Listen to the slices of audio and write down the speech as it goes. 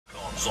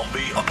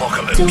Zombie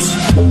apocalypse.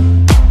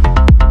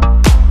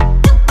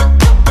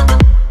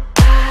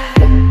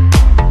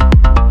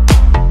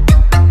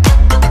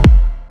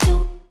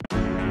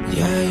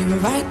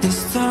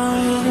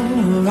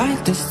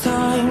 This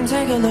time,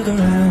 take a look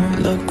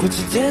around. Look what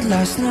you did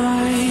last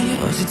night.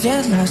 What you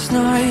did last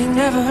night,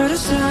 never heard a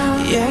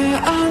sound.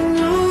 Yeah, I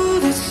know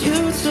that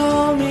you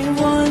told me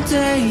one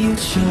day you'd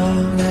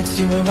show that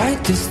you were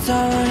right this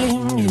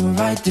time. You were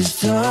right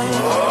this time.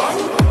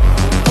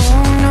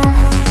 Oh no,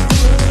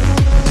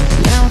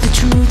 now the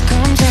truth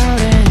comes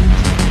out and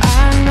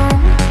I know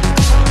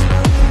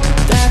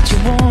that you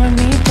warned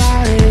me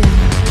about it.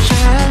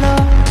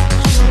 Shallow,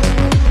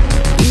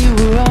 you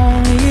were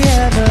only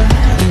ever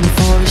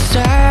for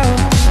yourself,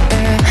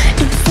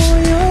 yeah, and for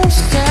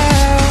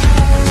yourself.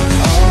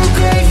 Oh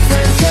great,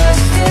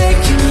 fantastic,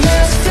 you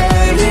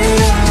mastered it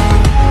all.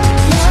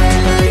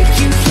 Lying like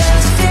you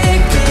plastic,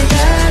 been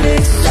at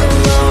it so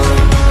long.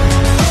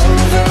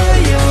 Over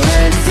your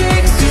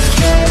antics, you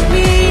kept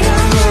me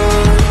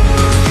on.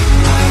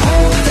 I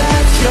hope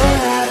that you're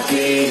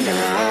happy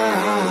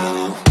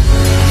now.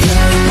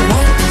 Yeah, you're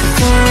right this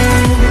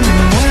time,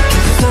 you're right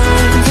this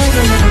time. Take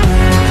a look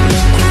around,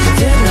 look what you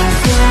did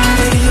last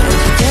night.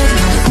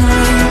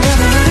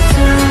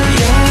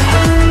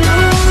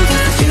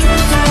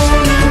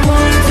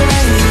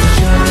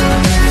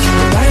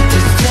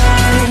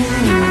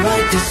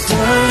 This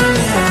time,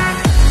 yeah.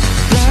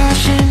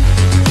 Blushing,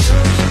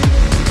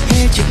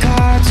 hit your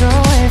cards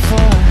away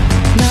for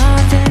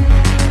nothing.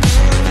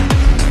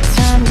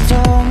 Time you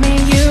told me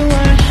you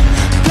weren't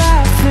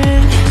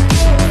bluffing.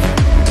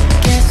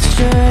 Guess I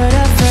should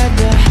have read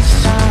the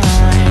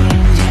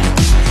signs,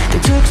 yeah.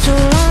 It took so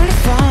long to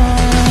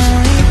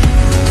find.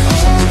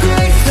 Oh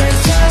great,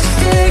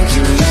 fantastic,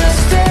 you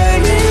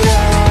mastered it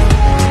all.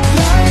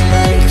 Lying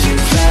like you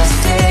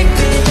plastic,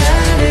 been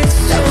at it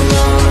so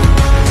long.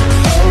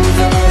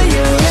 Over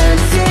your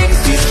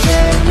antics, you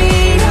kept me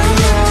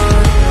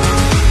alone.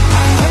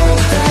 I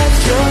hope that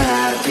you're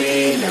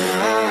happy now.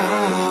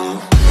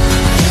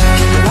 Yeah,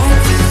 you're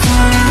right this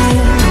time,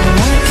 you're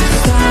right this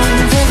time.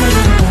 Take a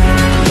look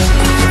around, look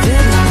what you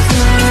did last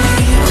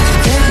night. What you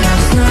did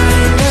last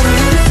night, never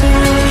heard a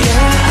sound.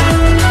 Yeah, I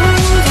know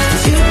that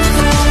you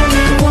told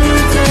me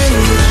one day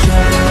you'd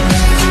show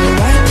that you were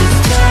right this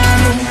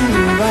time, you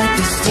were right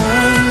this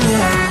time,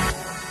 yeah.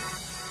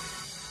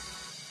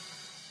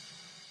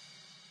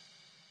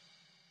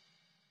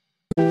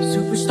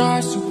 Superstar,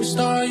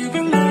 superstar, you've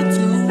been lied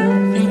to.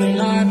 You've been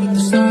lied, but the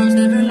stars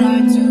never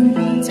lied to.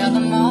 Tell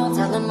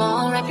them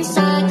all, right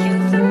beside you,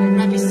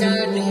 right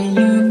beside me.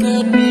 You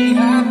could be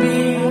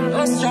happy.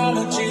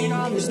 Astrology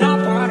is not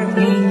part of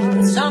me.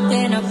 It's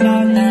something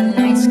about that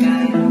night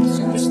sky.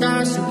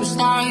 Superstar,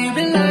 superstar, you've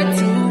been lied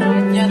to.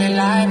 Yeah, they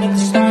lie, but the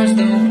stars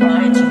don't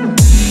mind you.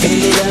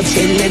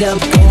 Fill it up,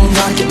 go and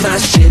rocket my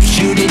ship.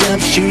 Shoot it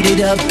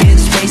up in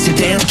space, a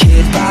damn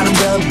kid.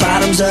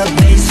 Bottoms up,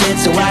 base it,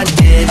 so I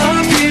did.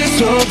 Up here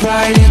so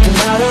bright in the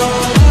light of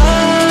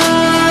light.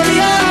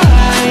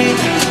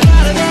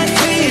 Got a bad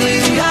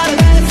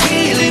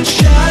feeling,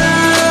 shine.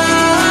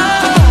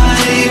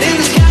 In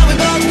the sky we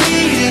both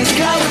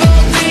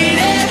beat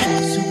it,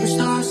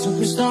 Superstar,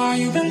 superstar,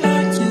 you've been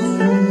lied to.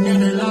 Yeah,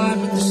 they lie,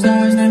 but the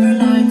stars never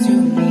lied to.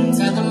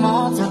 Tell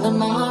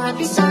them all, right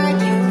beside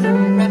you,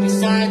 right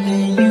beside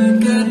me. You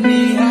could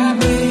be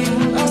happy.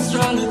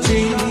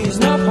 Astrology is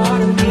not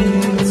part of me.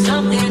 It's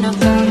something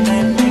about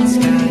that night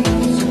sky.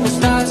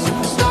 Superstar,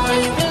 superstar,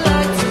 you've been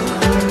lied to.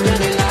 Yeah,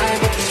 they lie,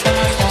 but the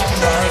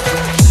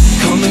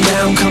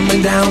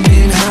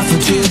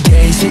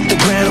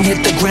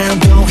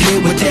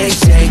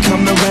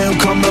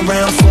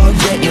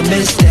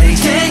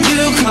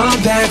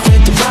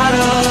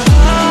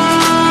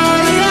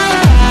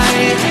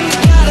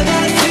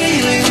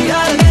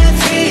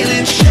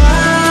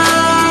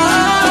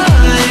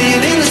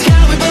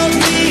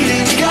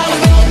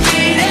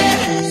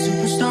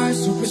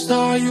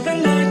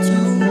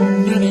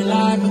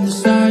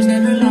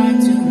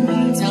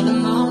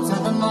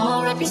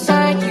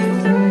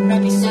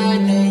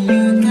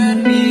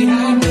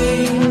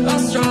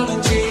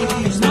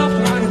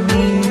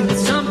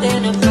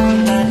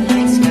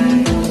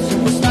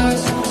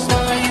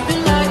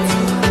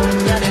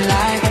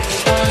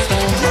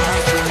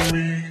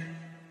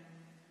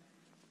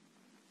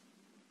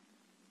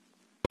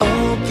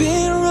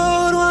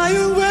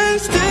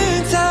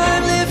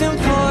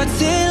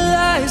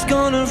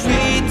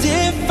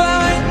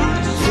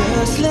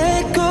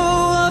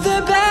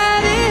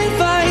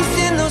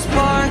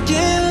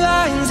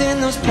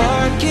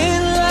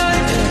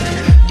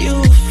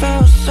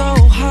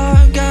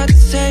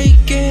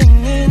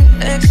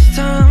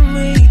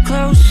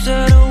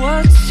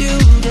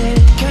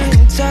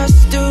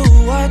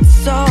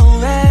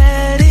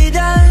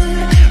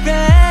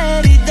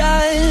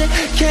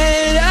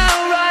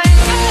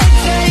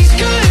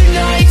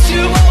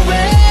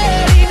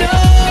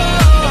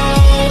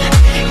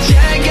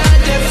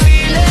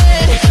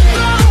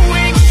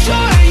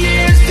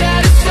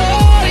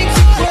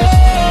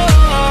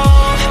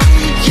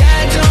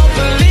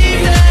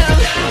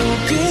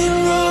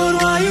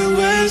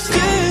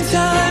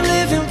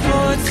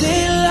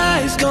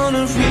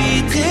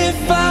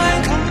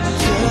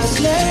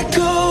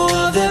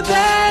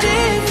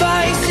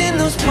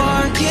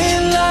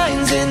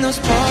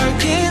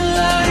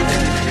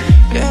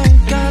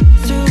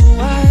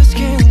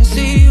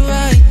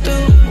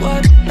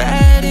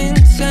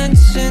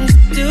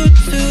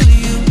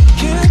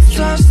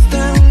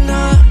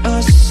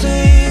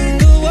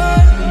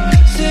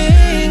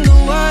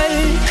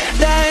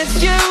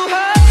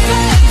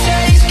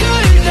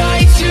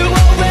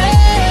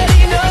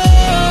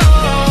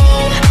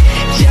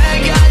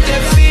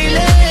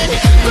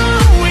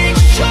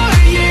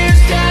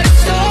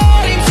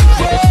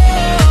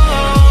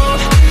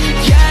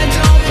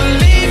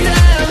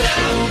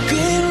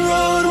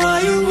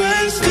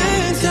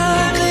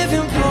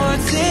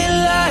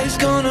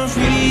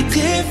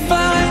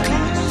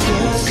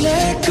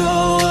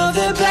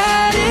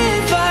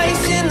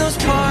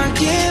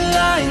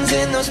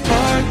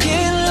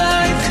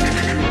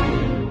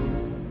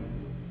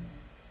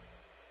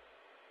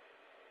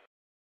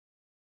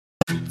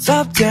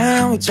Top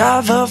down, we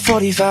drive a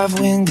 45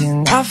 wind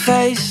in our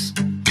face.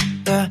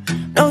 Yeah,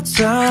 no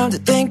time to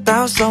think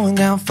about slowing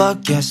down,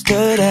 fuck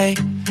yesterday.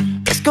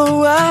 Let's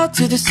go out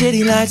to the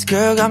city lights,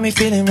 girl, got me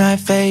feeling right,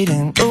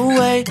 fading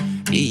away.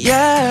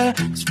 Yeah,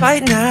 'cause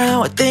right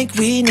now I think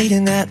we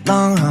needin' that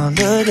long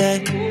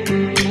holiday.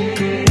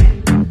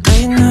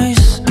 Late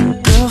nights,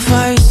 real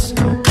fights,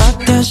 got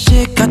that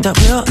shit, got that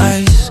real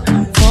ice.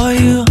 For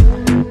you,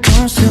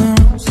 come soon,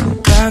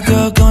 bad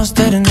girl, gon'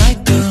 stay the night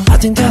through. I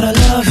think that I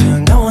love you,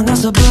 no one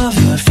else above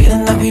you,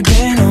 feeling like we've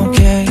been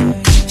okay.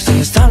 So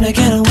it's time to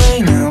get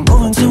away now,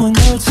 moving to a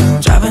new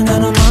town, driving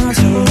down a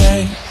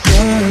Monterey.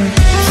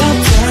 Top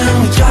down,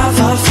 we drive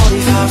up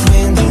 45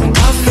 wind in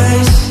my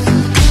face.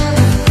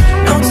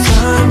 No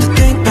time to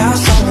think about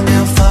slowing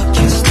down, fuck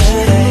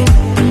yesterday.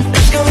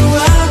 Let's go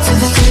out to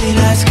the city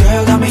lights,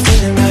 girl, got me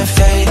feeling right,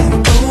 fading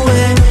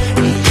away.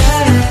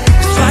 Yeah,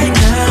 'cause right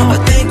now I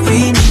think we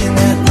needin'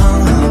 that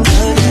long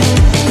holiday.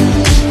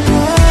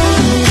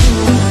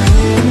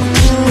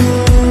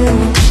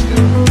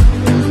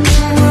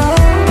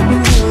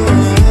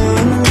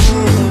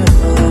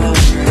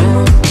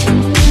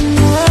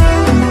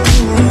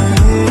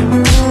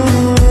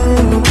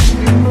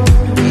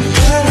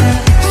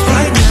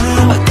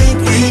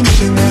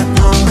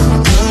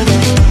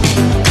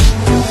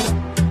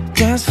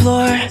 Dance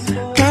floor,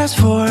 fast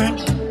forward,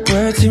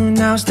 where to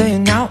now,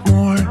 staying out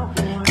more.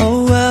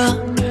 Oh well,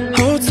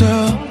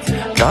 hotel,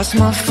 lost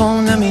my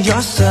phone, lend me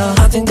your cell.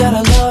 I think that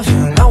I love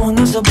you, no one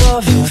else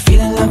above you,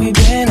 feeling like we've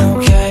been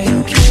okay.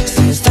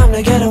 Say it's time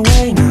to get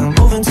away now,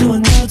 moving to a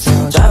new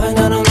town, driving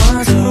down a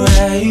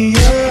Monterey.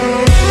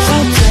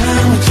 Top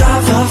down, we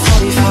drive up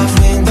 45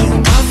 wind in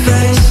my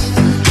face.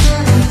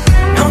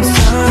 No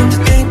time to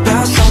think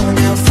about slowing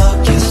down, fuck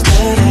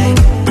yesterday.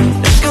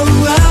 Let's go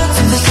out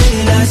to the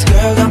city lights,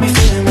 girl, got me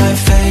feeling right,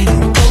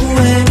 fading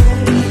away.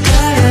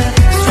 Yeah,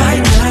 'cause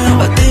right now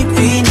I think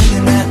we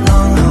needin' that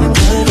long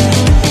holiday.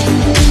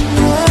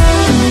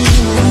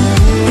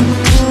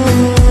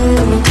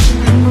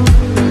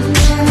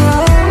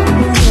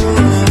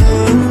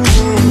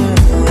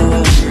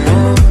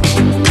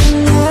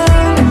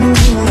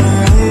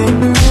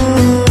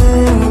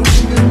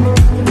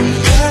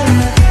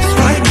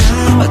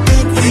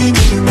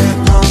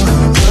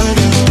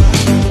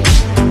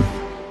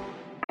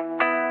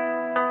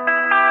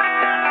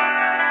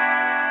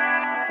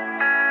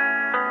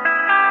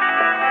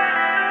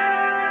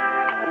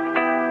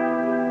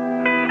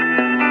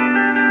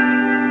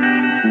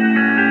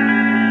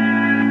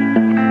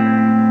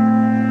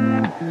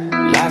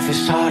 Life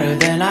is harder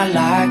than I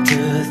like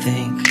to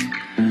think,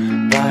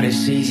 but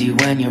it's easy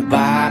when you're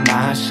by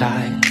my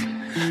side.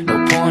 No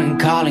point in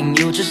calling,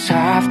 you just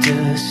have to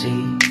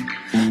see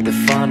the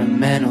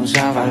fundamentals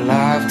of our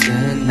love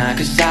tonight.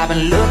 'Cause I've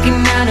been looking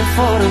at a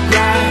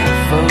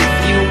photograph of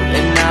you,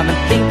 and I've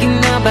been thinking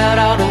about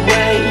all the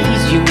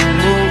ways you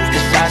move.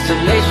 This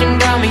isolation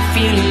got me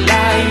feeling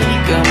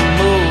like a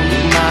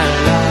movie, my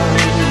love.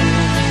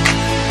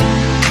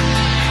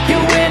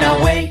 Yeah, when I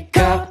wake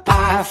up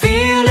I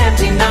feel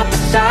empty, not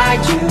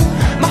beside you.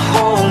 My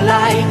whole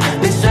life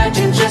been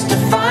searching just to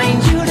find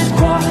you. This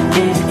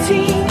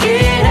quality,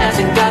 it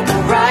hasn't got the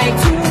right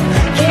to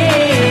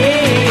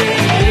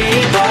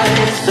keep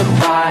us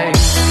apart.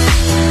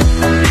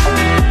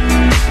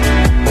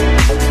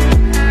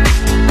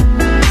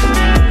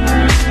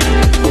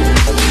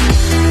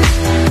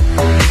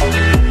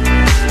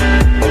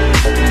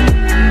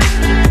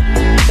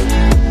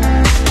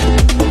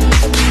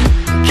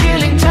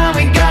 Killing time,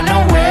 we got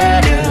nowhere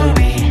to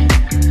be.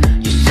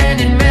 You're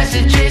sending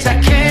messages I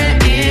can't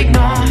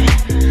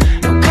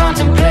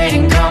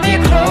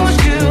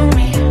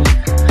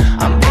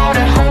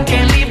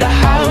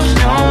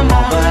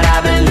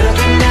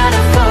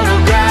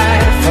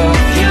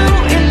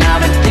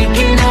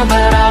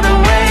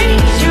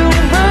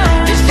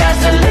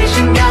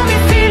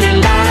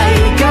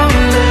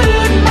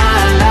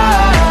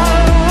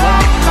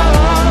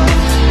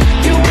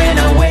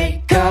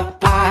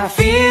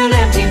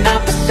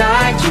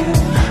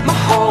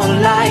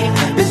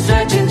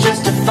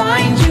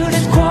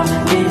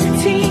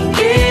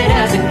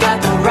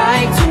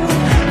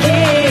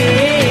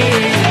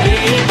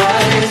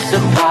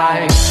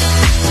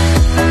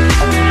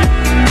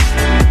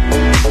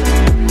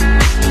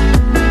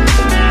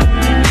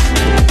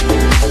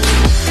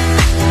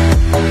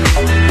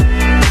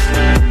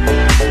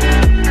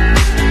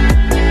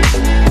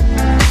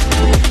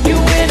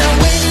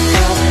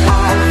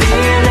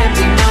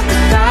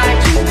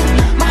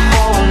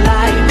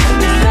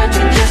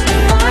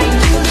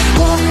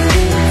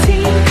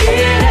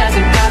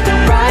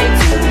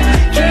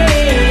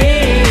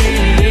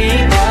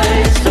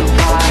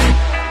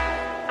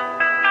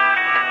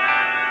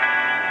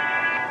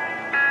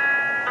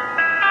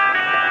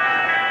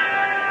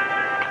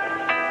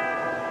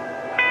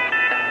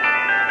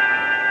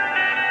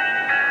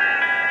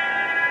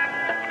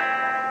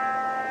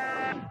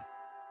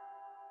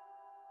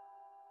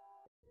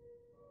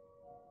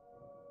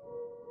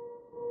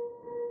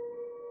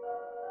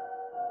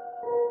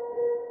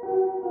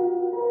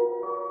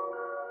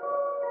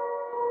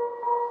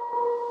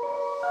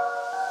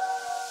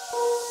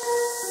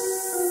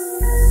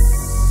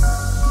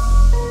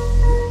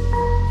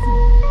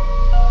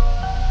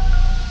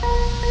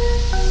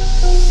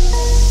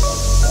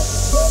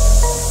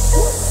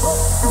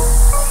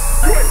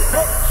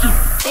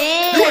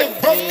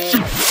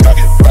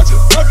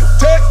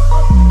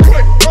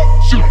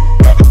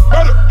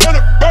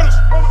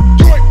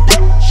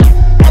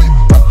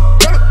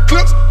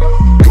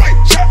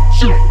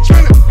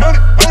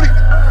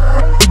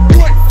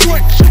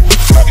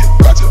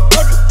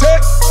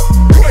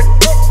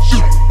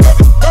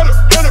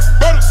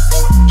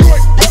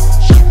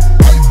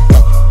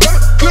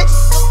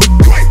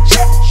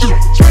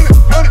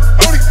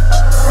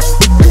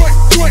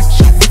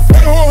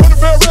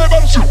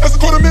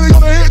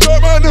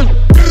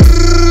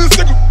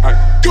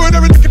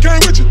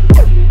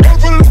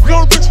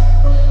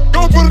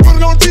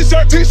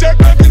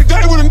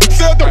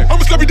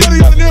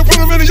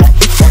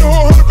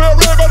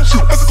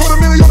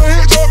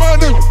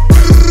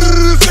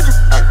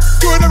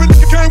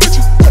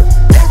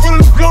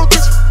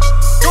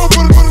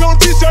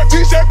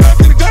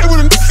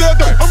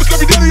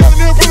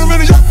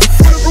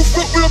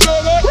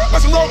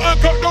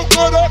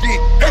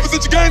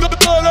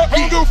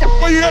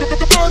you at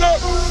the blood up.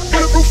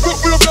 Bulletproof flip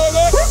with a blood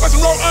up. Like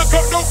some raw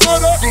uncut, no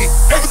blood up.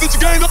 Ever since you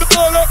gained up the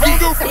blood up, you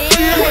do for you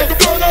at the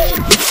blood up.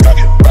 Tuck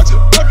it, watch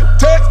it, tuck it,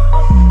 tag.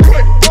 You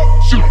ain't broke,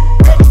 shoot.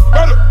 Butter,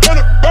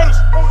 butters.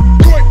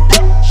 You ain't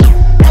broke, shoot.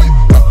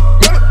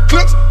 Butter,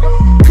 clips.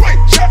 You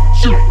ain't shot,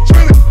 shoot.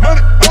 Spending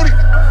money on it.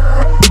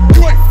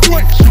 You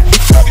ain't shoot.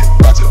 Tuck it,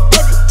 watch it,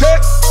 tuck it,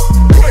 tag.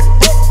 You ain't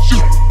broke,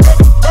 shoot.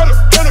 Butter,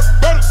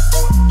 butters.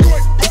 You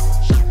ain't broke,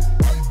 shoot.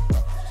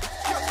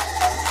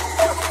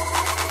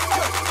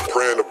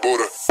 Praying to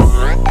Buddha.